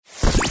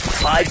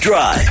5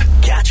 Drive.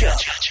 Catch up.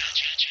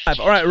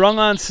 All right, wrong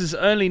answers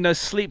only. No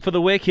sleep for the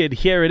wicked.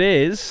 Here it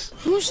is.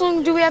 How much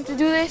longer do we have to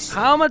do this?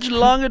 How much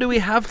longer do we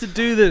have to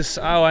do this?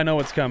 Oh, I know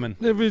what's coming.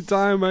 Every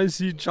time I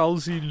see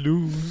Chelsea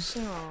lose.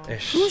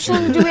 Ish. How much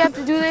longer do we have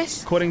to do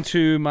this? According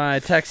to my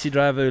taxi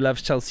driver who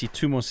loves Chelsea,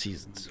 2 more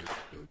seasons.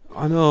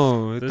 I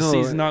know. This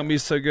season not going to be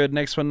so good.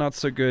 Next one not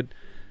so good.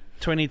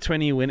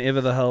 2020,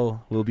 whenever the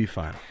hell, will be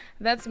fine.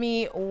 That's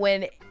me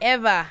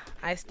whenever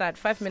I start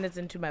 5 minutes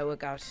into my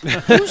workout.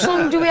 How much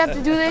longer do we have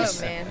to do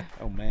this?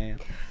 Oh, man.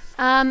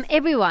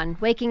 Everyone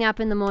waking up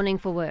in the morning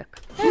for work.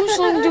 How much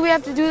longer do we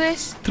have to do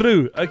this?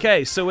 True.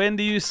 Okay, so when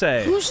do you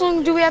say? How much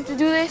longer do we have to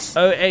do this?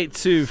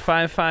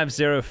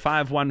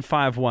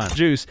 082-550-5151.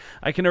 Juice,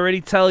 I can already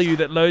tell you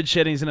that load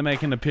shedding is going to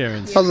make an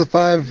appearance. Puzzle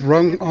 5,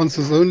 wrong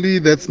answers only.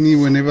 That's me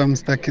whenever I'm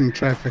stuck in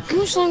traffic. How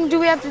much longer do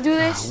we have to do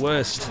this?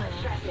 Worst.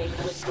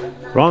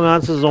 Wrong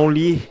answers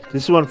only.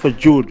 This one for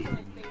Jude.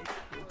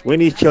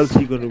 When is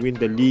Chelsea going to win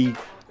the league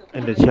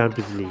and the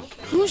Champions League?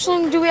 How much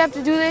longer do we have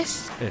to do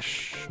this?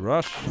 Ish.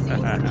 Rush.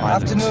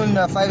 Afternoon,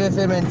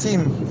 5FM and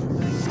team.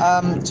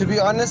 To be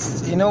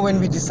honest, when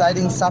we're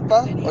deciding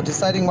supper or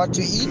deciding what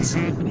to eat,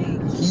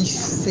 he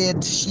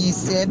said, she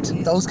said,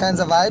 those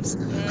kinds of vibes.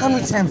 How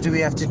many times do we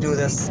have to do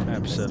this?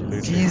 Absolutely.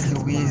 Jeez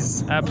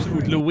Louise.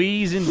 Absolute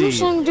Louise How much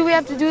indeed. longer do we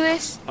have to do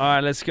this? All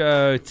right, let's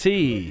go.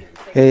 T.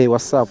 Hey,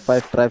 what's up,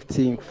 5 Drive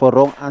team? For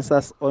wrong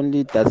answers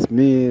only, that's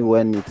me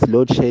when it's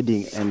load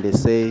shedding and they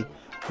say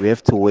we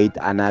have to wait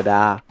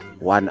another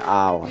 1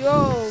 hour.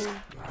 Yo.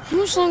 How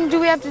much longer do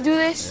we have to do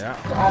this?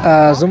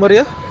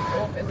 Zumaria,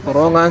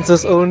 wrong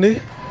answers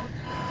only.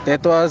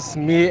 That was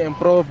me and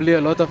probably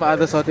a lot of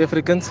other South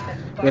Africans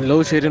when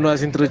load shedding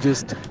was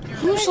introduced.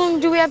 How much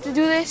longer do we have to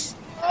do this?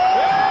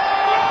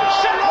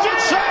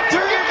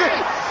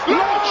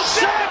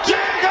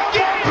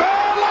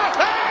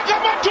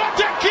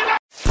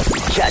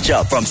 Catch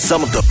up from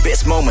some of the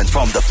best moments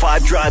from the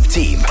 5 Drive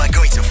team by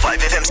going to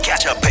 5FM's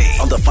catch up page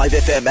on the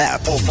 5FM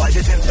app or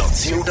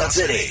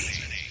 5FM.co.za.